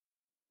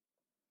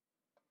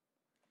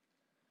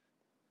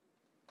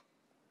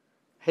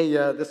Hey,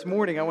 this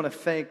morning I want to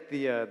thank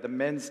the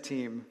men's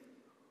team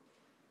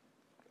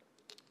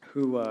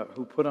who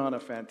put on a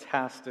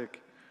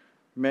fantastic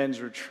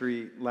men's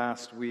retreat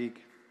last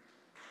week.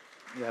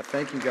 Yeah,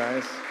 thank you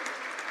guys.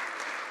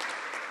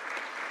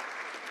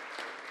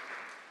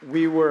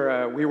 We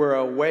were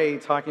away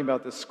talking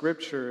about the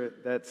scripture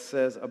that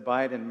says,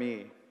 "Abide in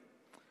me,"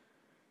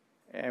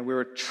 and we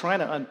were trying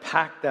to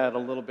unpack that a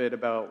little bit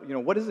about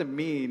what does it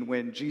mean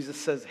when Jesus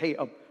says, "Hey,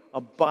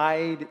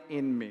 abide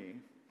in me."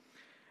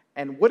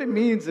 And what it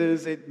means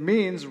is, it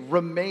means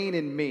remain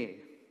in me,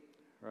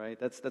 right?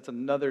 That's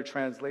another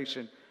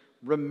translation.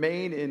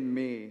 Remain in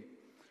me.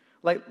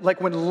 Like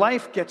when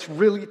life gets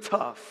really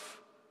tough,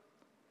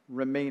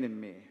 remain in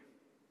me.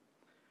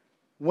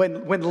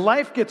 When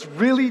life gets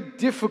really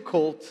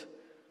difficult,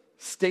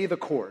 stay the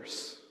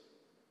course.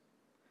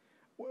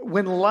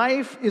 When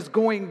life is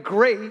going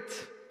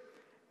great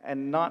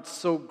and not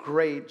so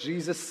great,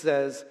 Jesus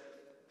says,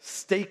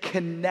 stay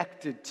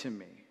connected to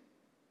me.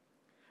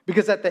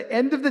 Because at the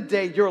end of the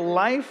day, your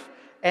life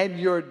and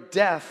your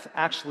death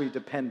actually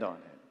depend on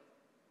it.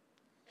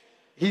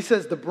 He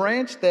says, the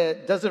branch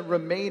that doesn't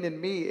remain in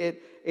me,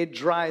 it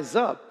dries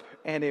up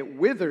and it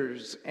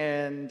withers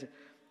and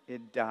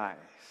it dies.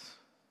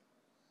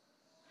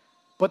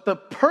 But the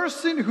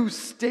person who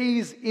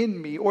stays in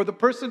me, or the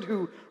person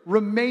who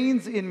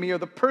remains in me, or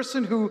the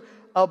person who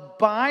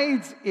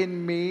abides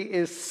in me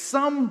is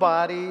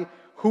somebody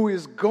who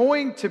is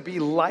going to be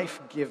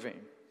life-giving.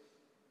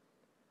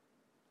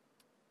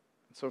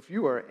 So if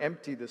you are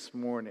empty this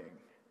morning,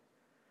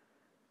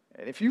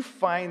 and if you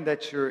find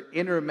that your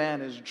inner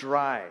man is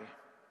dry,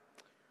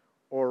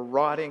 or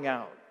rotting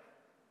out,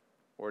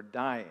 or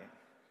dying,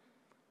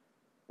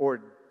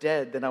 or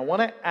dead, then I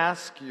want to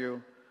ask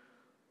you,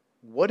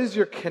 what is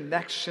your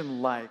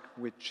connection like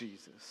with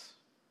Jesus?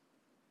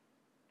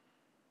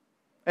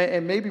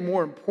 And maybe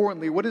more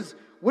importantly, what does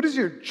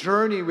your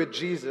journey with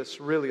Jesus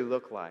really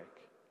look like?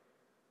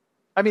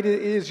 I mean,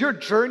 is your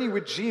journey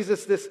with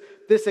Jesus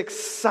this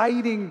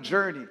exciting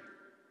journey?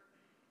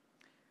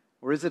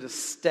 Or is it a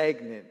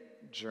stagnant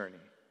journey?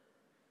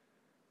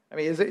 I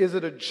mean, is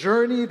it a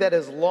journey that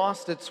has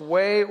lost its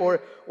way?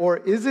 Or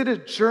is it a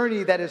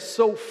journey that is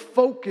so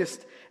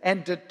focused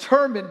and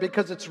determined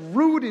because it's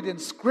rooted in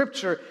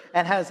Scripture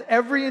and has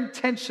every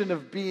intention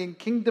of being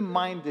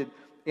kingdom-minded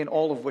in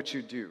all of what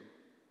you do?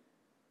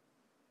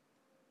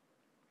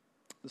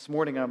 This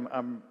morning,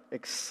 I'm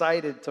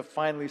excited to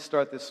finally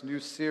start this new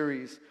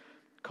series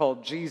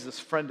called Jesus,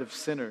 Friend of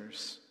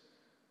Sinners,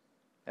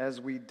 as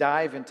we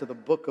dive into the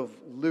book of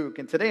Luke.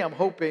 And today I'm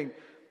hoping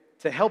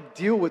to help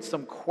deal with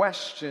some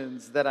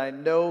questions that I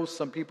know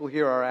some people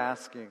here are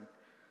asking,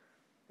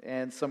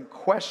 and some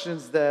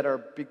questions that are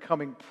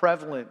becoming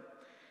prevalent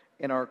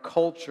in our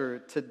culture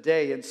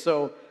today. And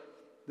so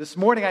this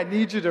morning I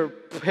need you to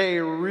pay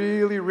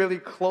really, really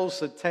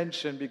close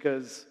attention,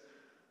 because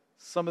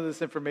some of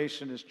this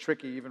information is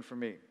tricky even for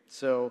me.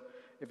 So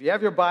if you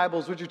have your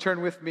Bibles, would you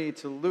turn with me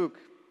to Luke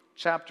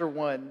chapter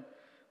 1,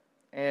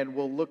 and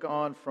we'll look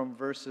on from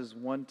verses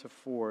 1 to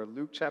 4.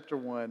 Luke chapter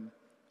 1,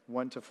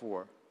 1 to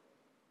 4.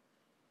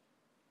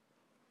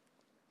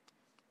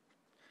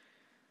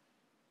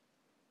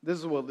 This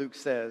is what Luke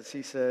says.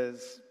 He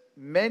says,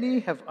 "Many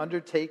have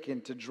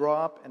undertaken to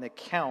draw up an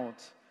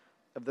account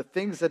of the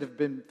things that have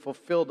been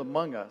fulfilled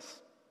among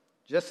us,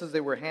 just as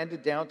they were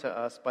handed down to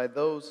us by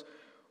those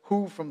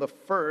who from the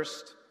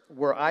first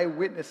were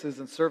eyewitnesses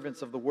and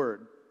servants of the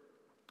word.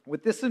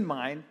 With this in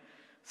mind,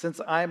 since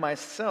I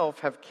myself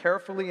have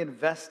carefully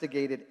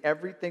investigated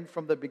everything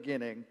from the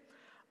beginning,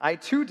 I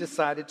too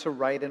decided to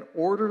write an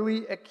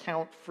orderly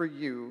account for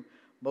you,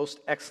 most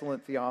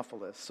excellent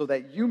Theophilus, so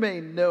that you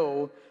may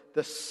know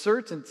the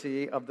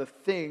certainty of the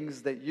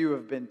things that you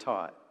have been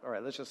taught." All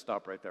right, let's just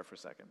stop right there for a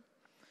second,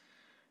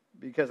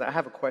 because I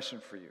have a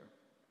question for you.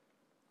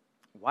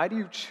 Why do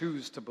you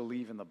choose to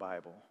believe in the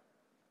Bible?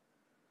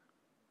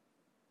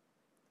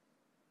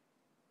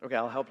 Okay,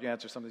 I'll help you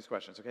answer some of these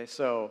questions, okay?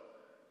 So,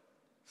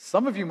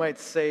 some of you might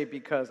say,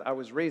 because I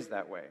was raised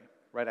that way,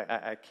 right?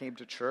 I came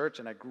to church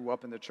and I grew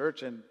up in the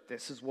church, and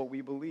this is what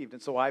we believed,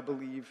 and so I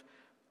believe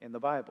in the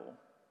Bible.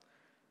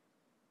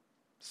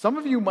 Some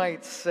of you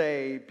might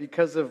say,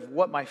 because of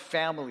what my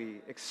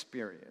family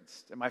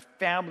experienced, and my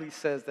family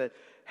says that,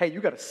 hey, you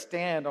got to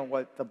stand on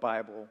what the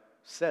Bible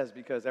says,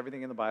 because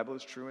everything in the Bible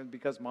is true, and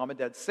because mom and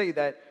dad say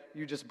that,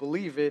 you just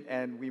believe it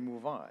and we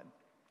move on.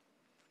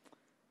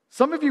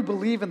 Some of you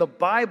believe in the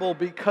Bible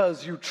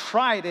because you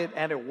tried it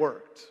and it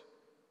worked.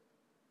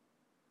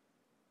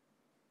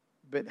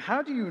 But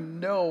how do you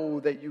know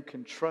that you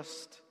can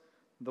trust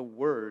the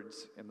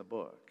words in the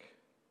book?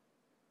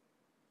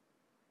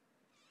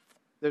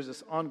 There's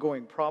this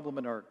ongoing problem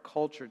in our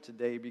culture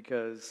today,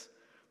 because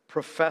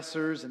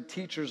professors and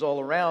teachers all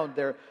around,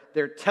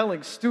 they're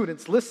telling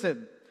students,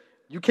 listen,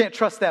 you can't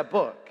trust that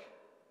book.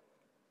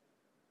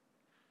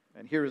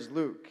 And here is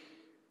Luke,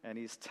 and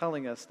he's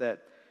telling us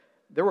that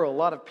there were a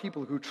lot of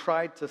people who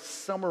tried to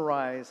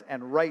summarize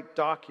and write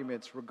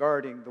documents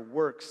regarding the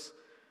works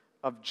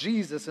of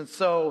Jesus. And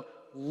so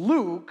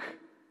Luke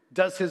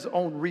does his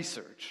own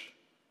research.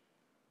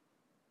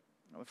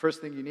 The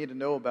first thing you need to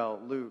know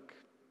about Luke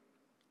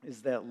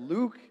is that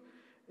Luke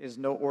is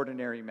no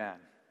ordinary man.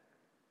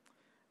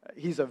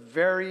 He's a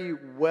very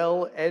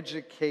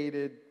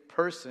well-educated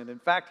person. In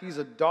fact, he's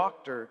a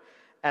doctor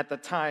at the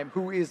time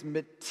who is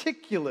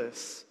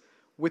meticulous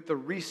with the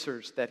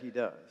research that he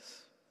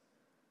does.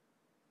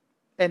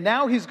 And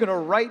now he's going to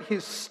write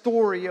his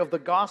story of the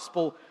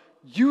gospel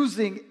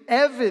using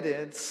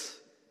evidence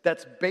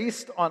that's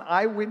based on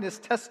eyewitness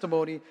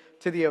testimony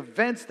to the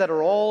events that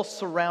are all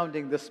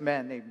surrounding this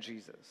man named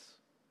Jesus.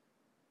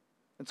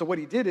 And so what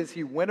he did is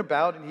he went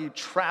about and he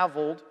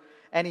traveled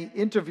and he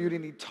interviewed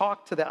and he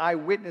talked to the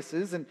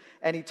eyewitnesses and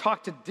he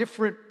talked to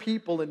different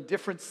people in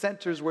different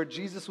centers where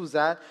Jesus was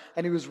at.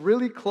 And he was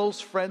really close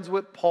friends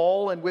with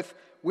Paul and with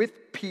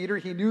Peter.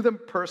 He knew them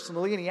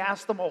personally and he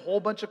asked them a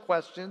whole bunch of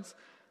questions.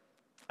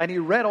 And he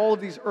read all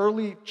of these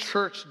early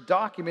church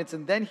documents,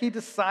 and then he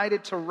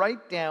decided to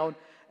write down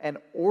an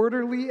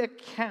orderly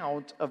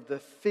account of the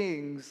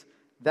things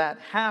that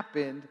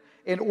happened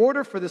in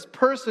order for this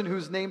person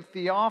who's named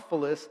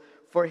Theophilus,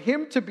 for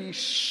him to be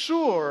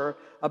sure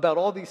about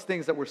all these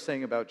things that we're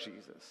saying about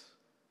Jesus.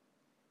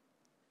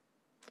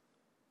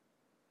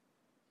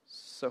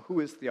 So who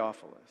is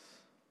Theophilus?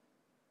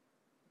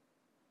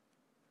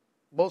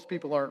 Most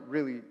people aren't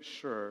really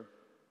sure.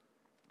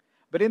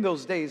 But in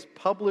those days,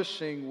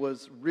 publishing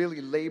was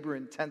really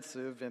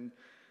labor-intensive, and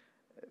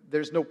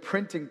there's no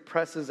printing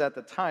presses at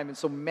the time. And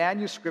so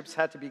manuscripts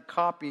had to be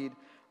copied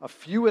a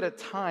few at a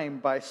time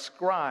by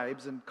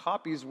scribes, and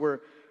copies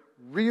were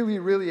really,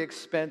 really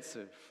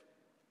expensive.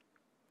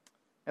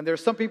 And there are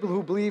some people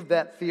who believe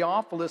that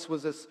Theophilus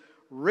was this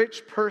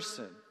rich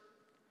person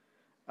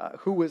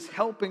who was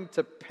helping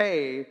to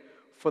pay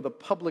for the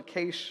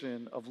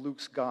publication of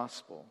Luke's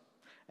gospel.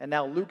 And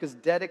now Luke is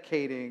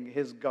dedicating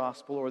his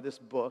gospel, or this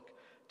book,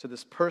 to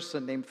this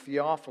person named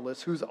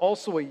Theophilus, who's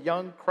also a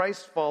young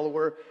Christ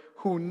follower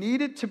who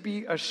needed to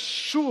be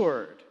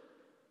assured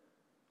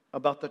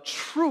about the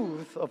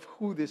truth of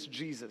who this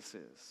Jesus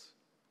is.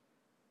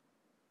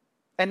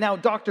 And now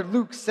Dr.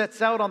 Luke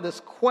sets out on this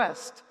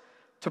quest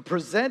to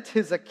present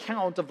his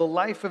account of the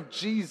life of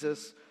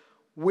Jesus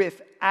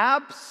with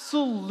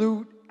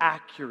absolute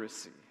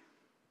accuracy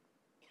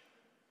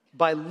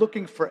by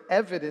looking for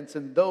evidence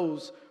in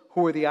those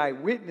who are the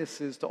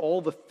eyewitnesses to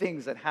all the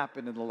things that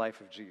happened in the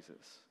life of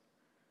Jesus.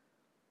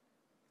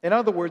 In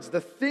other words,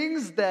 the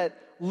things that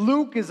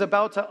Luke is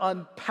about to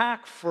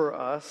unpack for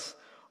us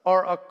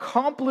are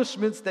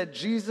accomplishments that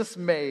Jesus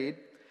made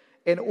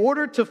in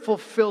order to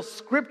fulfill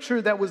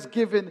scripture that was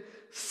given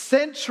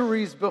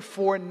centuries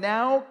before,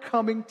 now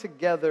coming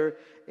together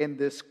in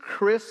this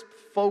crisp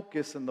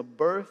focus in the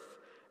birth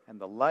and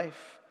the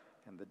life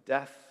and the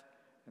death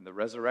and the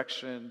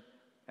resurrection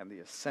and the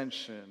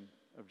ascension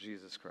of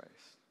Jesus Christ.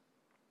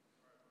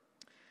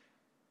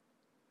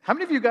 How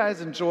many of you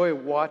guys enjoy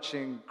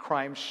watching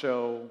crime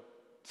show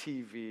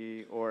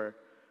TV or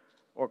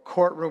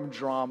courtroom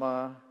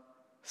drama,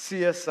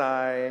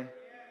 CSI?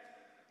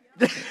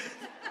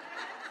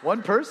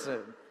 One person.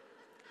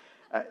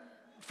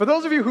 For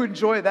those of you who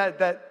enjoy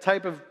that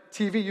type of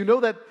TV, you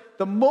know that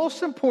the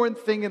most important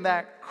thing in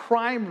that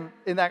crime,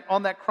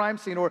 on that crime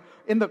scene or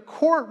in the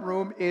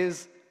courtroom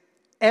is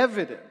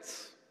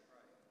evidence.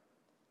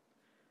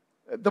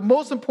 The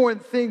most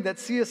important thing that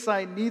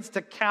CSI needs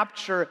to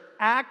capture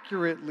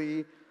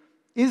accurately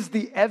is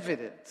the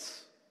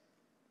evidence.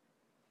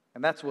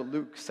 And that's what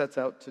Luke sets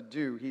out to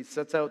do. He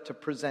sets out to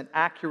present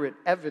accurate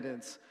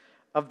evidence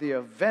of the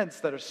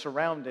events that are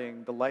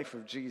surrounding the life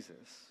of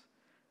Jesus.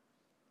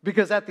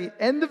 Because at the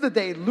end of the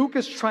day, Luke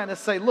is trying to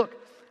say, look,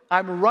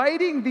 I'm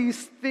writing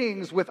these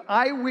things with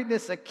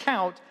eyewitness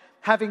account,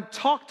 having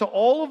talked to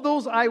all of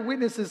those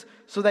eyewitnesses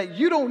so that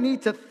you don't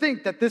need to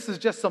think that this is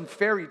just some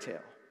fairy tale.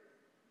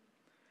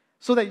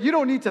 So that you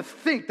don't need to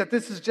think that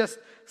this is just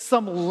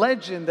some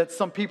legend that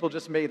some people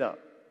just made up.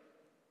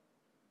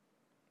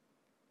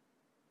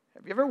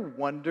 Have you ever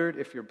wondered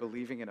if you're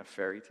believing in a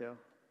fairy tale?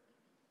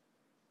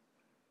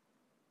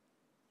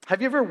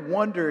 Have you ever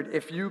wondered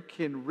if you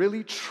can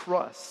really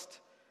trust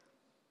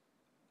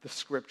the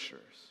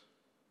scriptures?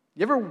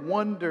 You ever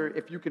wonder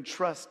if you can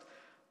trust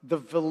the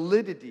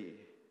validity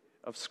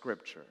of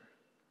scripture?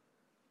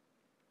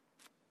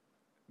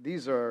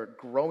 These are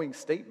growing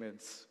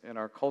statements in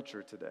our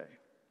culture today.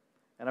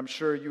 And I'm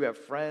sure you have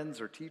friends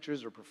or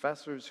teachers or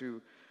professors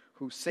who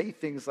say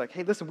things like,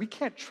 hey, listen, we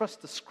can't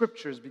trust the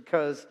scriptures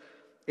because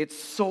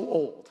it's so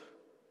old.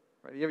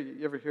 Right? You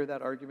ever hear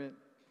that argument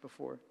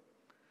before?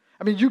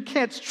 I mean, you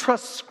can't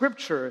trust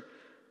scripture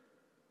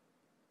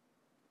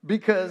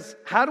because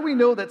how do we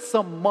know that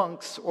some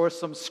monks or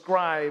some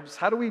scribes,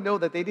 how do we know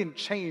that they didn't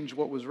change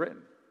what was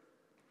written?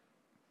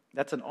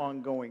 That's an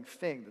ongoing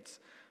thing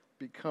that's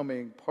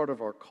becoming part of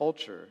our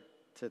culture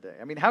today.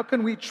 I mean, how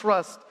can we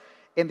trust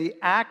in the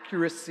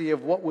accuracy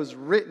of what was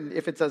written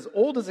if it's as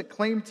old as it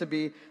claimed to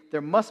be?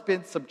 There must have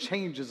been some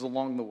changes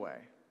along the way.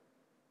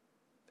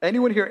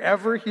 Anyone here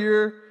ever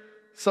hear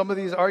some of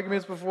these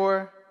arguments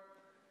before?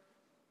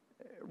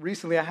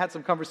 Recently, I had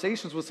some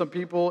conversations with some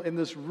people in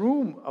this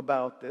room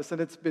about this,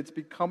 and it's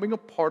becoming a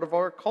part of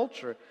our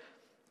culture.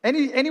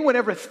 Anyone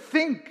ever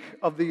think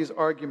of these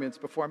arguments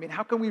before? I mean,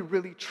 how can we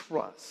really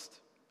trust?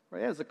 Right?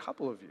 Yeah, there's a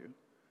couple of you. Do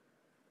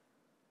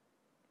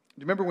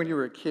you remember when you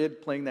were a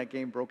kid playing that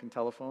game, Broken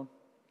Telephone?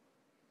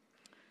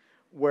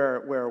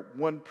 Where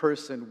one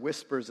person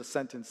whispers a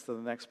sentence to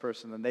the next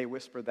person, and they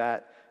whisper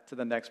that to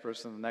the next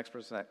person, and the next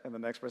person, and the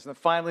next person. And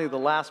finally, the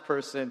last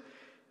person,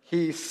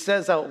 he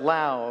says out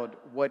loud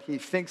what he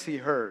thinks he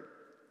heard.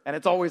 And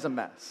it's always a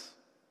mess,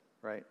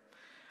 right?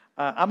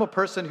 I'm a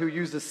person who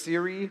uses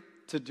Siri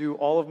to do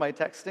all of my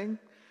texting,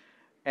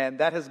 and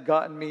that has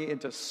gotten me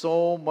into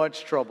so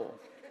much trouble,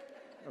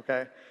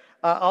 okay?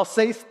 I'll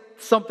say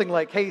something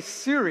like, hey,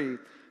 Siri,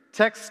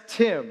 text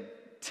Tim.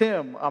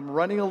 Tim, I'm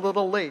running a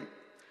little late.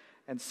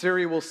 And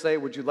Siri will say,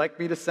 would you like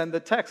me to send the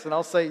text? And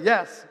I'll say,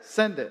 yes,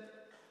 send it.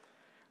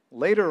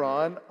 Later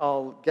on,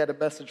 I'll get a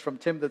message from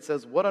Tim that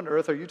says, what on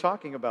earth are you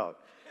talking about?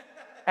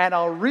 And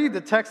I'll read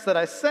the text that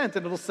I sent,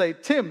 and it'll say,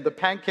 Tim, the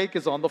pancake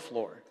is on the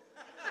floor.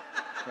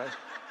 Right?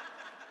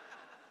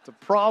 It's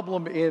a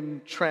problem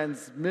in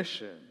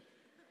transmission.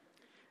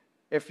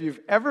 If you've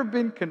ever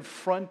been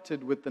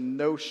confronted with the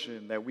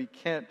notion that we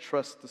can't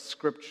trust the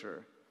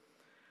Scripture,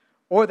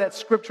 or that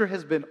Scripture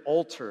has been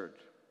altered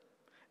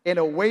in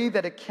a way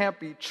that it can't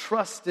be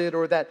trusted,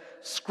 or that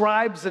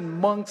scribes and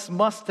monks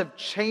must have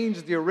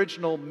changed the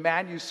original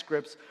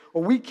manuscripts,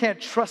 or we can't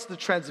trust the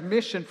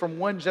transmission from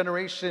one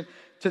generation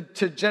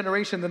to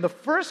generation, then the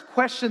first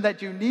question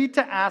that you need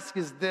to ask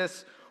is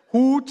this: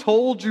 who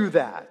told you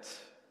that?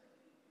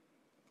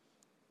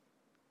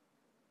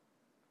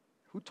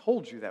 Who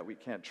told you that we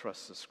can't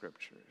trust the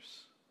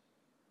Scriptures?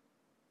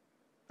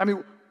 I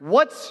mean,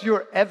 what's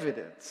your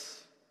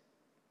evidence?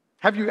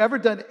 Have you ever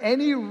done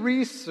any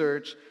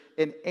research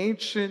in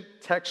ancient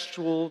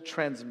textual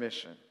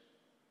transmission?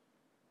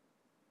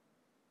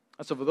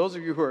 And so for those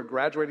of you who are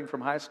graduating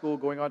from high school,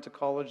 going on to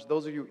college,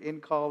 those of you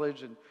in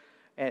college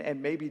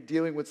and maybe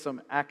dealing with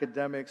some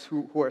academics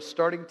who are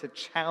starting to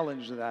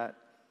challenge that,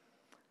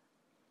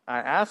 I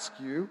ask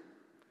you,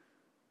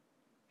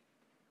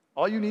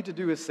 all you need to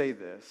do is say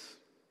this: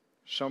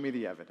 show me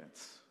the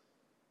evidence.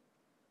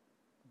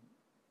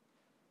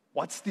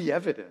 What's the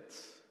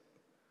evidence?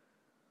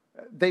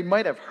 They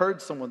might have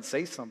heard someone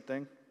say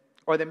something,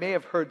 or they may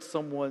have heard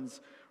someone's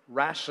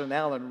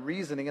rationale and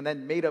reasoning and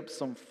then made up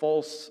some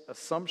false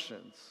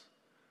assumptions.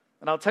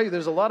 And I'll tell you,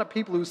 there's a lot of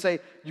people who say,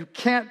 you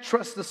can't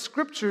trust the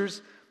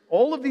Scriptures.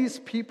 All of these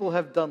people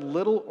have done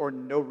little or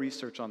no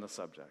research on the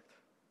subject.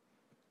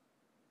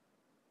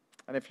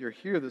 And if you're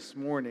here this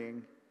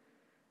morning,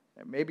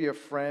 and maybe a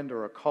friend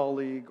or a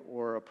colleague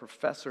or a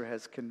professor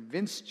has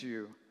convinced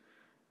you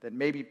that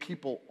maybe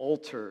people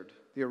altered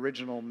the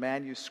original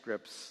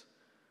manuscripts,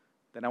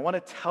 then I want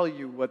to tell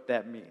you what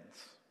that means.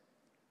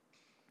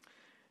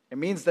 It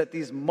means that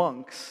these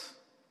monks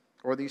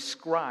or these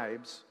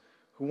scribes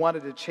who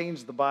wanted to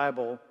change the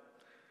Bible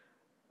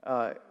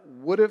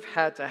would have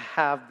had to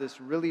have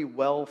this really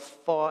well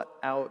thought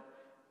out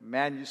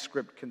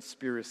manuscript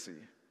conspiracy,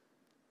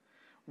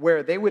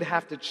 where they would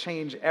have to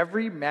change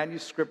every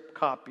manuscript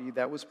copy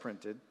that was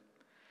printed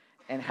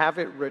and have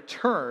it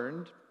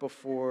returned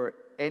before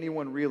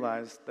anyone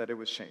realized that it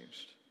was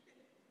changed.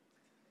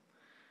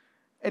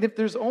 And if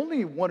there's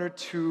only one or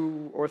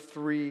two or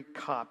three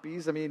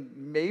copies, I mean,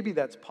 maybe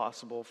that's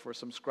possible for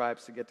some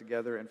scribes to get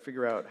together and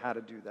figure out how to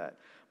do that.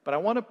 But I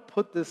want to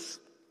put this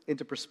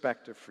into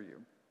perspective for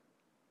you.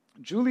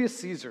 Julius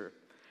Caesar,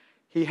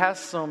 he has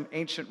some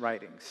ancient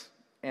writings,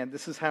 and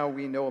this is how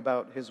we know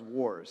about his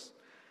wars.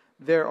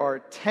 There are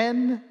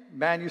 10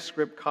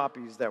 manuscript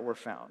copies that were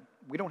found.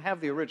 We don't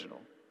have the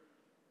original,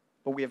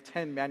 but we have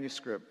 10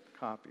 manuscript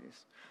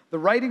copies. The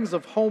writings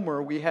of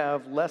Homer, we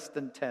have less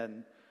than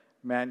 10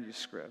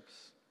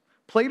 manuscripts.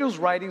 Plato's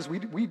writings,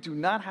 we do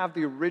not have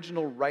the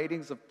original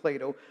writings of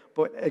Plato,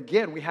 but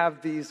again, we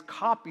have these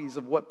copies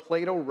of what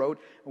Plato wrote,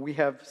 and we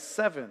have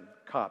 7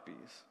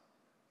 copies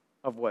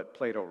of what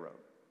Plato wrote.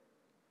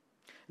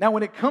 Now,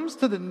 when it comes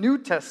to the New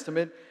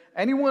Testament,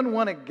 anyone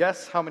want to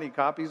guess how many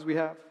copies we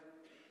have?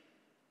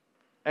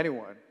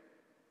 Anyone?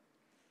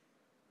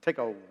 Take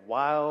a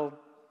wild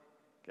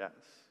guess.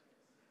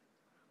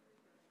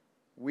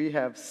 We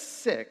have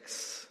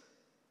 6.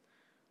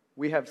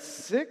 We have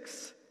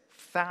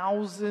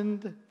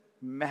 6,000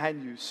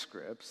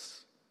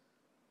 manuscripts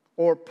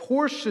or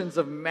portions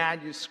of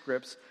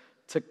manuscripts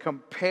to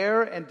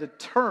compare and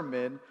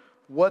determine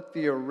what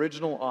the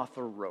original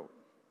author wrote.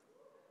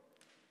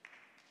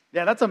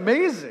 Yeah, that's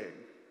amazing.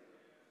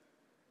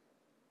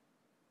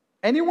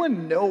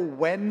 Anyone know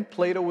when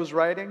Plato was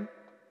writing?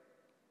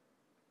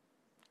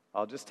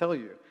 I'll just tell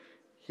you.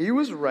 He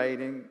was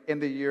writing in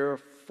the year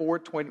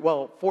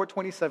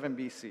 427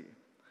 BC.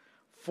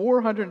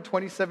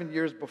 427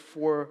 years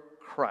before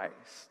Christ.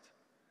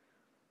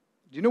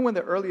 Do you know when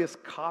the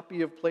earliest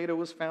copy of Plato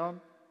was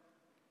found?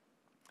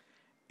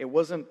 It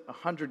wasn't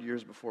 100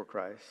 years before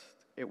Christ.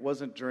 It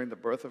wasn't during the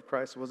birth of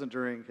Christ. It wasn't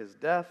during his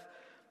death.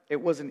 It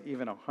wasn't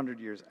even 100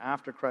 years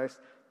after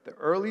Christ. The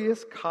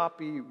earliest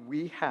copy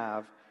we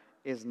have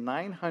is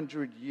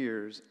 900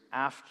 years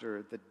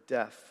after the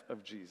death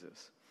of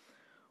Jesus.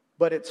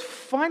 But it's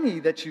funny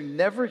that you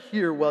never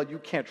hear, well, you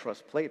can't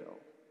trust Plato.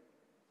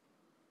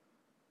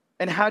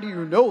 And how do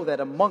you know that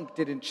a monk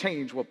didn't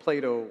change what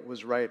Plato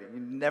was writing? You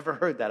never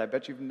heard that. I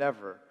bet you've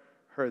never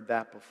heard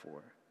that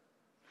before.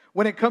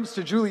 When it comes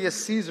to Julius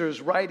Caesar's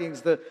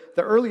writings, the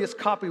earliest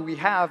copy we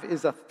have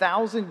is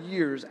 1,000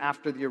 years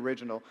after the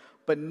original.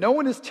 But no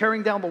one is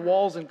tearing down the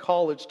walls in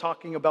college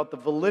talking about the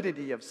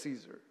validity of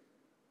Caesar.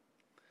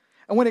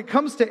 And when it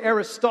comes to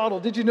Aristotle,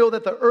 did you know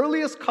that the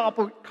earliest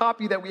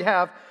copy that we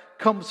have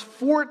comes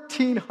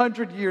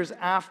 1,400 years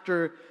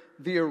after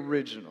the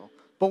original?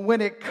 But when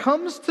it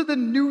comes to the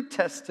New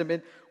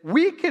Testament,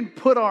 we can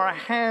put our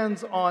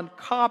hands on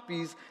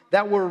copies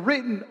that were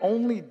written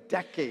only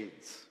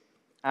decades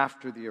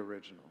after the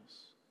originals.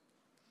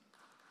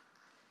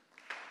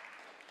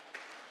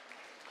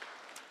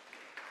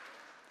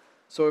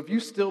 So if you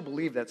still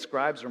believe that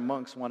scribes or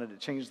monks wanted to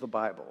change the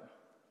Bible,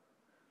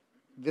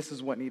 this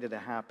is what needed to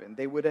happen.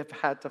 They would have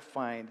had to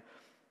find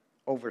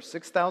over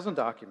 6,000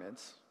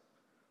 documents,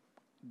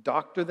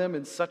 doctor them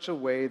in such a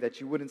way that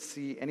you wouldn't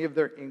see any of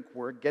their ink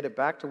work, get it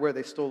back to where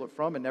they stole it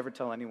from, and never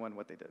tell anyone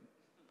what they did.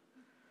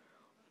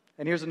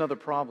 And here's another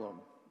problem.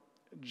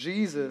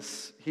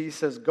 Jesus, he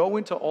says, go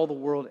into all the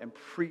world and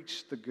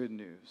preach the good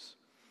news.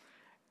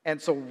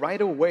 And so right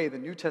away, the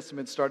New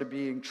Testament started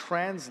being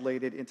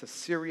translated into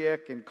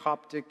Syriac and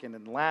Coptic and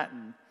in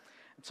Latin.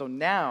 And so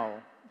now,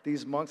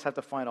 these monks have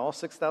to find all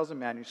 6,000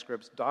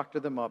 manuscripts,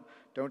 doctor them up,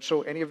 don't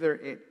show any of their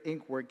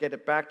ink work, get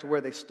it back to where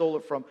they stole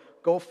it from,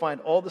 go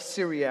find all the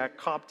Syriac,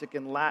 Coptic,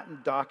 and Latin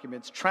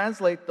documents,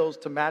 translate those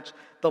to match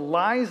the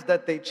lies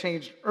that they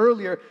changed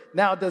earlier.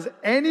 Now, does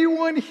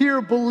anyone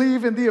here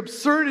believe in the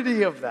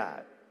absurdity of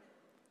that?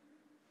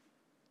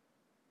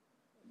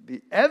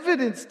 The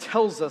evidence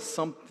tells us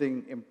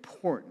something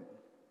important.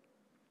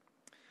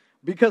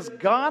 Because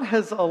God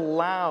has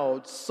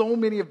allowed so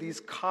many of these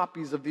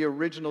copies of the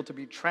original to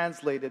be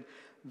translated,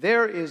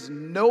 there is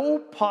no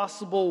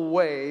possible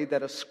way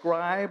that a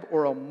scribe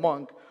or a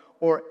monk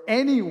or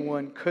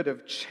anyone could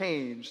have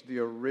changed the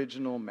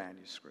original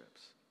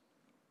manuscripts.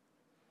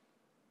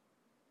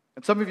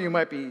 And some of you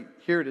might be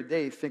here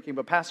today thinking,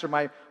 but Pastor,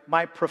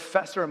 my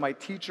professor and my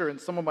teacher and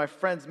some of my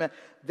friends, man,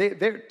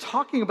 they're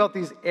talking about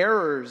these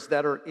errors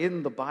that are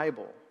in the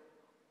Bible.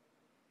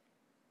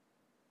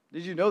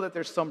 Did you know that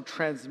there's some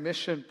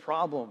transmission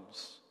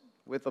problems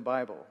with the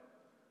Bible?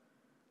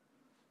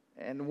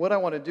 And what I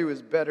want to do is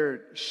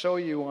better show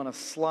you on a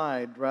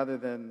slide rather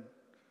than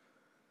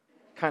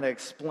kind of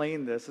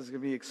explain this. It's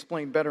going to be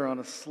explained better on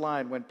a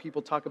slide when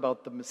people talk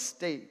about the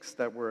mistakes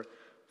that were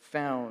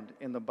found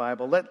in the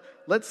Bible.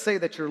 Let's say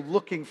that you're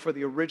looking for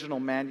the original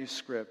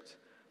manuscript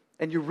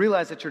and you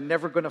realize that you're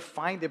never going to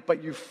find it,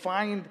 but you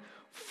find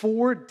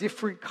 4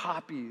 different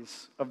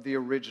copies of the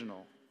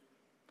original.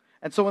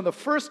 And so in the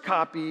first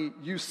copy,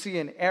 you see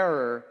an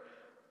error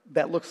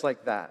that looks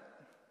like that.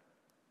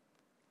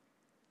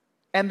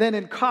 And then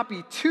in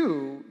copy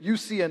 2, you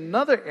see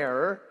another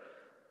error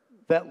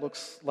that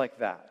looks like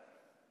that.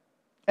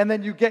 And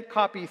then you get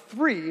copy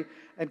 3,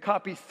 and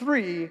copy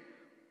 3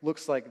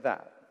 looks like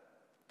that.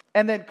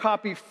 And then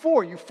copy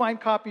 4, you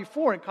find copy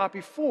 4, and copy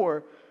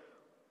 4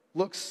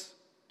 looks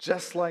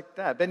just like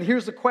that. Then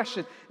here's the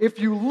question. If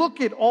you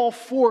look at all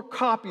 4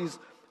 copies,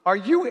 are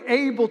you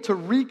able to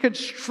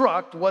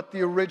reconstruct what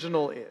the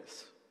original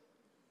is?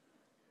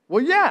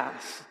 Well,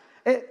 yes.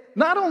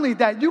 Not only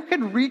that, you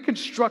can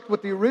reconstruct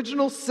what the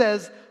original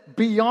says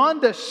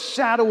beyond a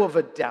shadow of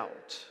a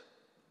doubt.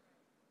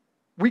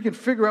 We can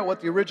figure out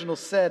what the original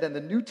said, and the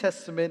New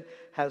Testament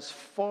has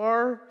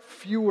far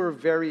fewer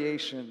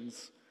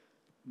variations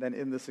than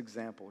in this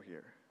example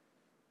here.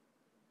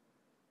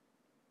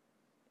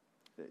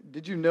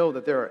 Did you know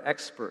that there are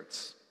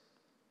experts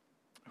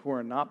who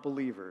are not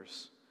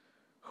believers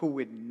who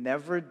would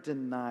never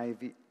deny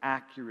the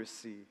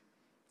accuracy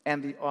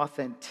and the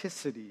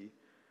authenticity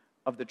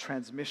of the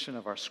transmission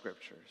of our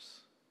scriptures?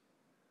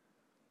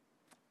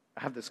 I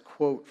have this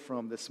quote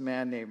from this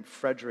man named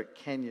Frederick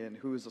Kenyon,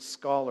 who is a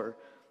scholar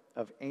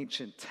of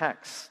ancient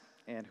texts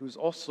and who's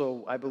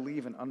also, I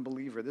believe, an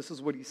unbeliever. This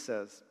is what he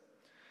says.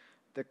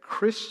 The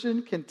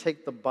Christian can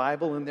take the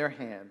Bible in their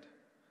hand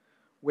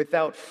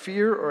without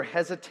fear or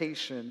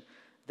hesitation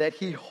that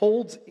he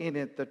holds in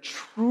it the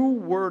true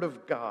word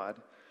of God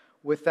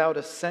without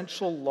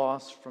essential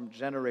loss from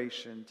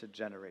generation to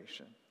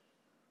generation.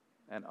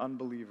 An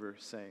unbeliever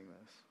saying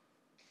this.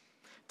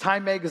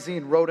 Time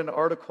magazine wrote an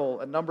article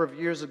a number of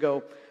years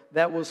ago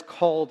that was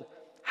called,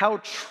 How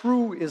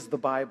True is the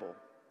Bible?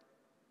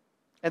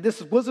 And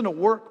this wasn't a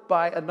work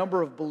by a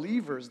number of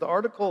believers. The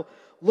article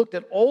looked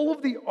at all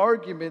of the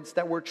arguments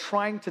that were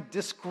trying to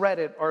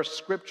discredit our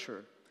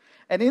scripture.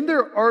 And in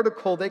their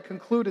article, they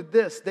concluded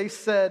this. They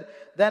said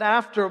that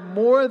after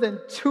more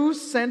than 2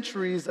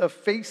 centuries of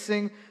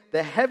facing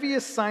the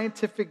heaviest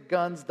scientific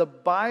guns, the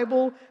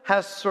Bible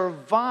has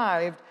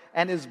survived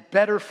and is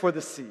better for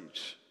the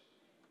siege.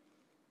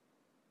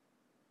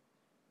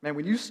 Man,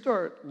 when you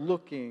start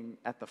looking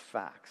at the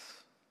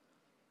facts,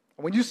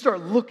 When you start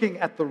looking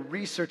at the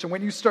research and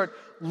when you start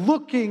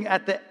looking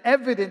at the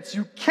evidence,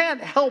 you can't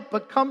help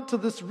but come to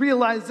this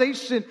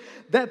realization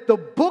that the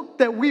book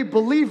that we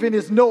believe in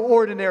is no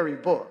ordinary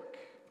book.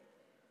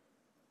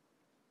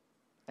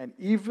 And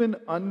even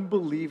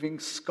unbelieving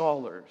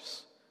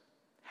scholars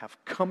have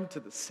come to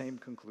the same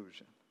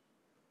conclusion.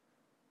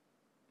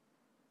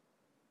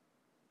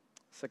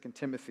 2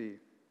 Timothy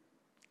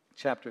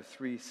chapter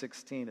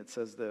 3:16, it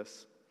says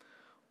this: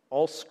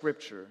 all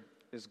scripture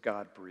is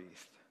God-breathed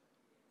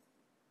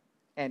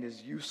and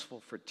is useful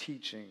for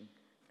teaching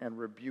and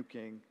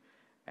rebuking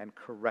and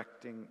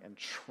correcting and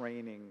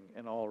training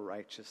in all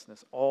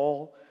righteousness.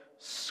 All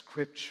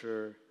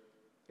scripture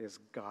is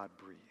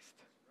God-breathed.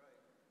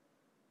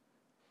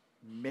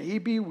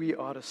 Maybe we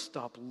ought to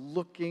stop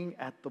looking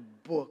at the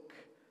book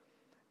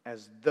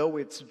as though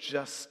it's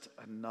just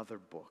another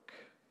book.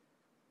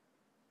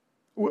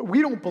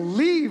 We don't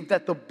believe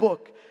that the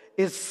book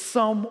is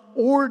some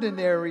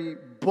ordinary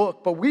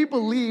book, but we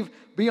believe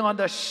beyond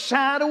a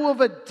shadow of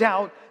a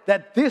doubt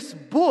that this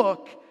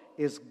book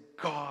is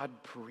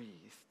God-breathed.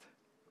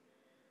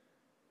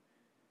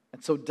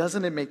 And so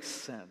doesn't it make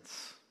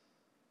sense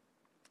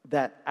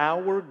that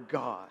our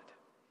God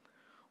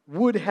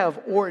would have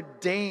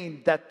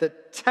ordained that the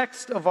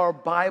text of our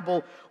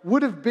Bible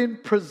would have been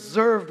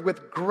preserved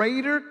with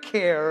greater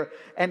care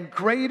and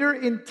greater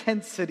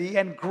intensity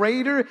and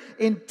greater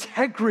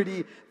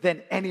integrity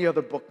than any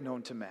other book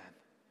known to man?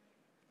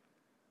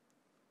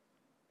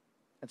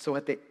 And so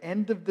at the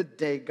end of the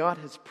day, God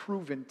has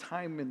proven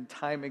time and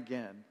time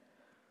again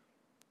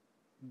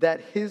that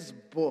his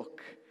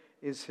book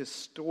is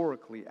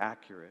historically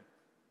accurate.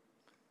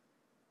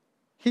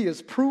 He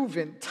has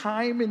proven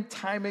time and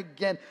time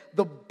again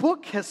the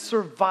book has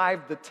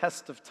survived the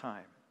test of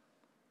time.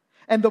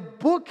 And the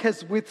book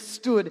has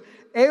withstood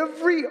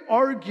every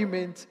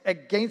argument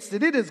against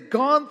it. It has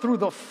gone through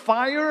the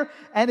fire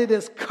and it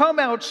has come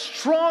out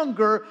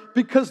stronger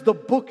because the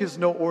book is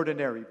no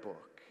ordinary book.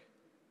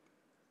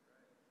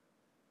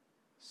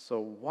 So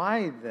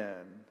why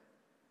then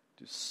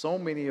do so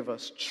many of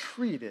us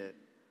treat it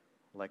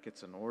like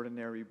it's an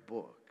ordinary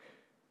book?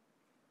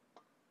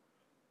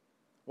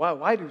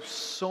 Why do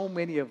so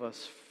many of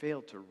us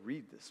fail to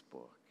read this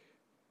book?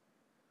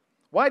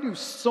 Why do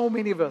so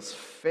many of us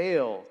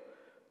fail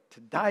to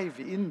dive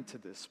into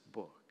this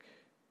book?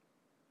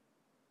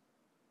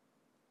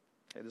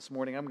 Hey, this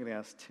morning I'm going to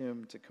ask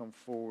Tim to come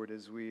forward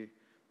as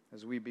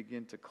we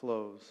begin to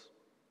close.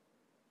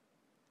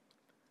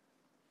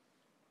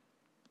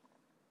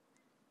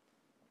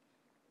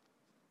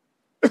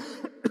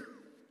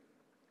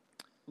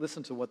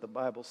 Listen to what the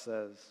Bible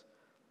says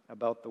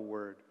about the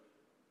Word.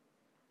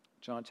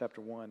 John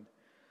chapter 1.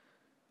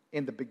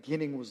 In the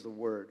beginning was the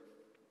Word,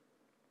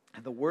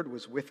 and the Word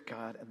was with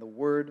God, and the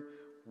Word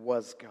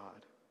was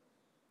God.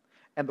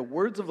 And the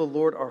words of the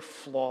Lord are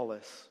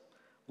flawless,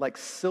 like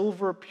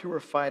silver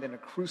purified in a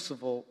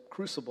crucible,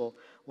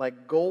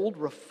 like gold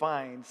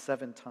refined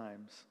 7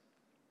 times.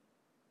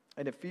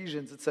 In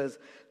Ephesians it says,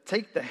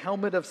 take the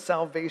helmet of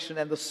salvation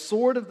and the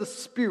sword of the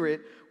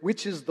Spirit,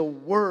 which is the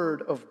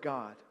Word of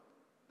God.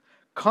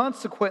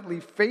 Consequently,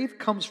 faith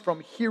comes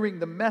from hearing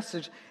the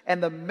message,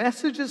 and the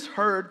message is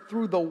heard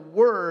through the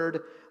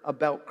word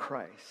about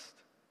Christ.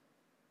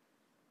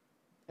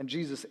 And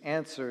Jesus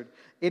answered,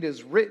 it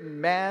is written,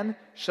 man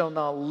shall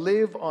not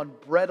live on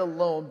bread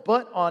alone,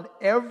 but on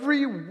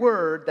every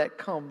word that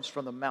comes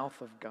from the mouth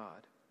of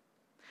God.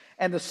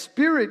 And the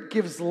Spirit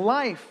gives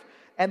life,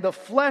 and the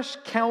flesh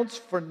counts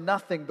for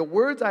nothing. The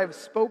words I have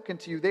spoken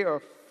to you, they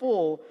are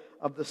full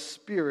of the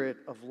Spirit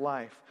of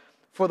life.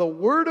 For the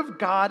Word of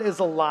God is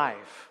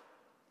alive.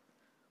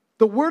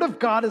 The Word of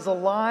God is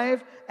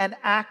alive and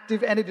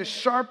active, and it is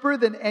sharper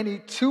than any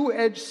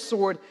two-edged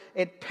sword.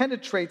 It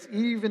penetrates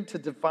even to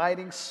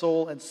dividing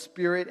soul and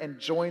spirit and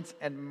joints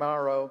and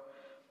marrow.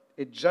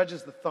 It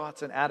judges the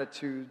thoughts and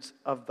attitudes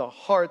of the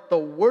heart. The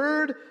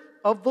Word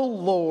of the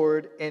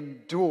Lord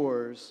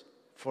endures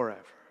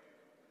forever.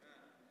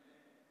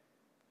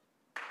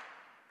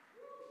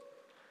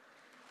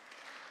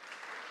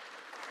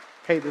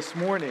 Hey, this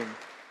morning,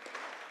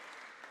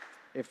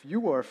 if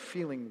you are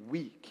feeling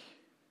weak,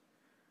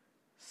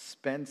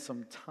 spend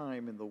some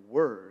time in the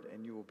Word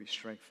and you will be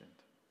strengthened.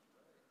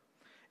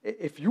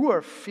 If you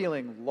are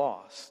feeling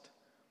lost,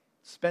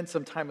 spend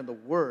some time in the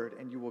Word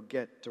and you will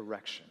get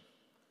direction.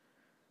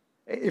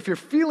 If you're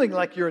feeling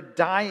like you're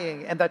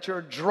dying and that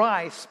you're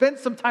dry, spend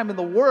some time in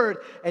the Word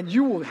and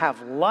you will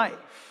have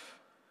life.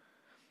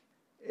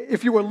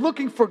 If you are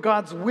looking for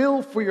God's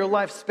will for your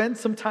life, spend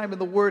some time in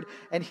the Word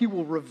and He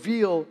will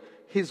reveal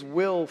His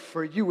will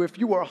for you. If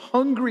you are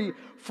hungry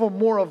for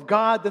more of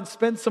God, then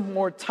spend some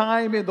more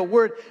time in the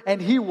Word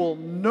and He will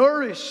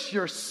nourish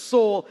your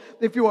soul.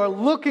 If you are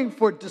looking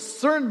for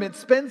discernment,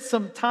 spend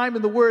some time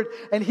in the Word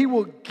and He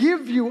will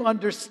give you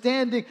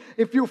understanding.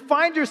 If you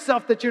find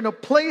yourself that you're in a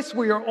place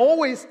where you're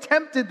always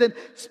tempted, then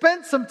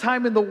spend some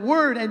time in the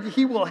Word and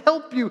He will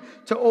help you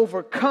to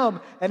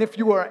overcome. And if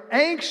you are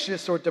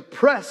anxious or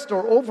depressed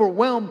or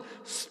overwhelmed,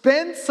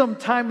 spend some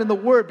time in the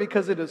Word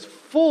because it is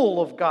full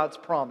of God's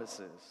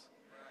promises.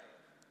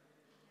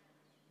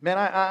 Man,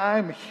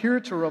 I'm here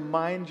to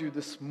remind you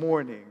this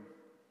morning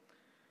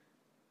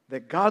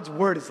that God's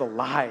word is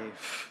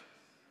alive.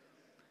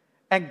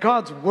 And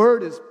God's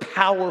word is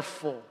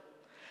powerful.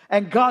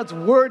 And God's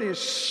word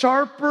is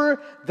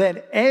sharper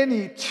than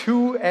any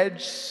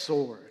two-edged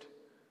sword.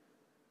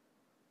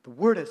 The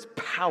word has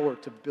power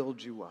to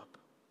build you up.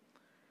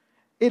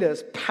 It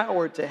has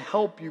power to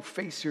help you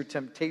face your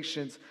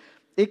temptations.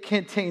 It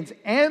contains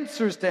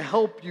answers to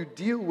help you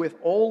deal with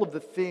all of the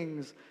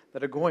things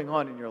that are going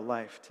on in your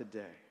life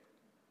today.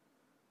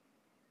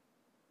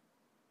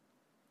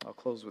 I'll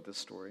close with this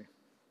story.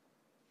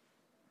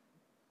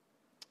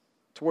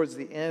 Towards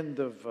the end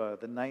of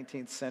the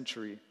 19th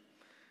century,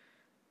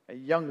 a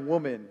young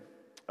woman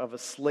of a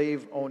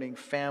slave-owning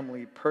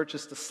family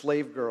purchased a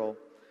slave girl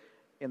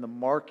in the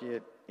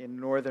market in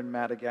northern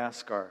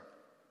Madagascar.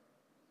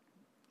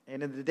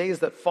 And in the days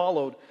that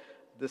followed,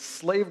 the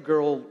slave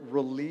girl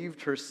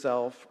relieved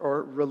herself,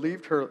 or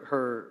relieved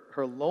her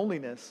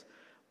loneliness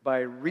by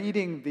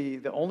reading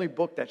the only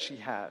book that she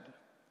had,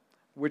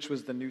 which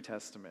was the New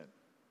Testament.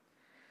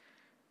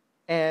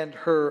 And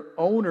her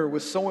owner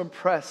was so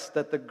impressed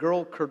that the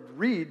girl could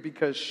read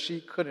because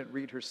she couldn't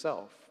read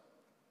herself.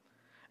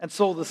 And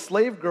so the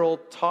slave girl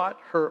taught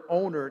her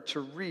owner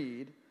to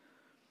read,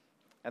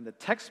 and the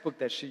textbook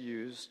that she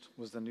used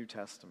was the New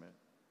Testament.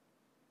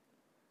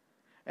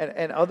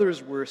 And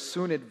others were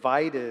soon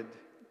invited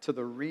to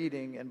the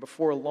reading, and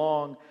before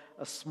long,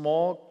 a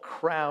small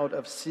crowd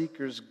of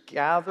seekers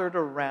gathered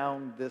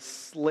around this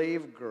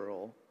slave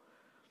girl,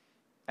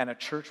 and a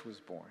church was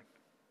born.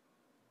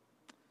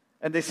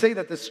 And they say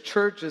that this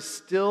church is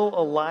still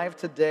alive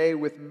today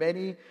with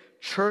many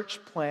church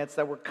plants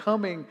that were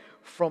coming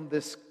from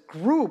this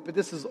group.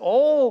 This is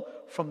all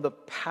from the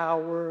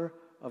power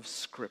of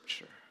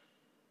Scripture.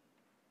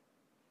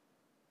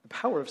 The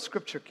power of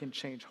Scripture can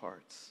change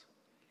hearts.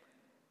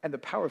 And the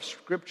power of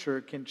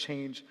Scripture can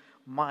change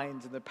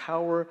minds. And the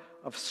power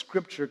of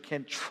Scripture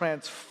can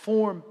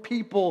transform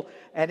people,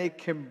 and it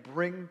can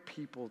bring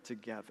people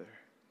together.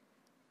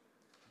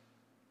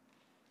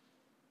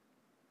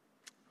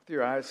 With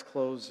your eyes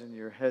closed and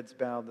your heads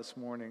bowed this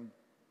morning,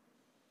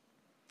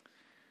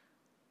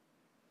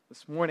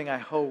 I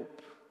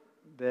hope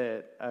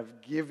that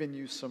I've given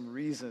you some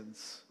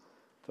reasons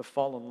to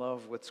fall in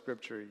love with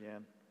Scripture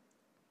again.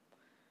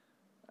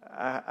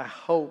 I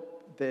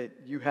hope that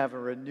you have a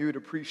renewed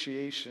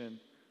appreciation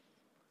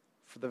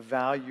for the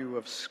value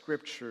of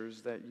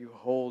Scriptures that you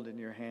hold in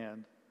your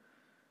hand.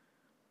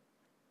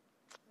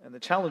 And the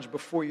challenge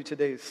before you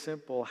today is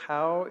simple.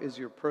 How is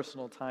your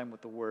personal time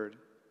with the Word?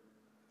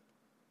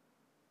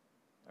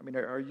 I mean,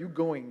 are you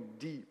going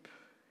deep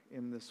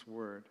in this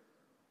Word?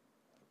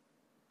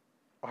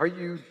 Are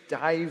you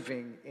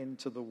diving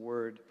into the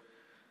Word,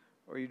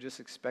 or are you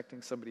just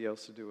expecting somebody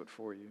else to do it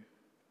for you?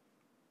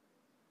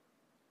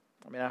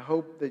 I mean, I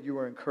hope that you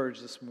are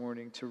encouraged this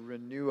morning to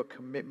renew a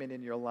commitment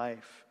in your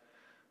life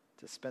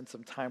to spend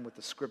some time with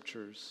the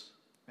Scriptures.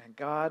 And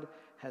God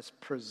has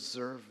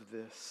preserved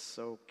this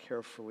so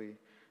carefully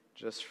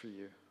just for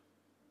you.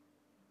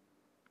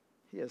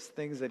 He has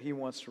things that He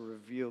wants to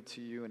reveal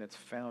to you, and it's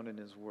found in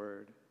His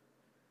Word.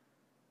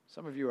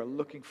 Some of you are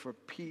looking for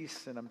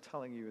peace, and I'm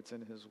telling you it's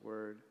in His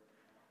Word.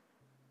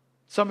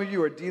 Some of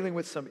you are dealing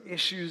with some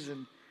issues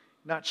and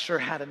not sure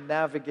how to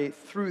navigate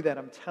through that.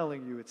 I'm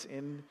telling you it's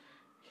in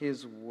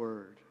His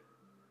Word.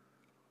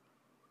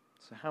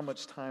 So how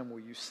much time will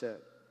you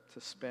set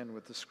to spend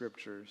with the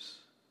Scriptures?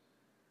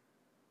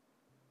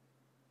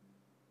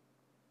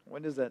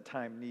 When does that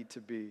time need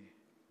to be?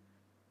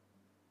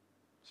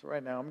 So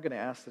right now, I'm going to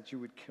ask that you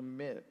would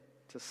commit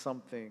to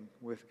something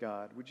with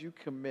God. Would you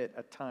commit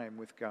a time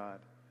with God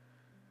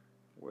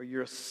where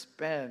you'll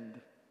spend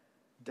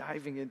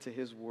diving into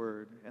His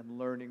Word and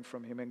learning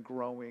from Him and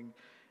growing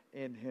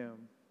in Him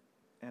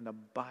and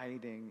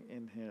abiding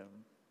in Him?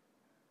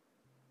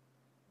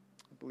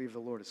 I believe the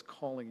Lord is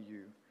calling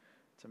you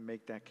to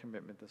make that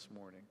commitment this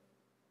morning.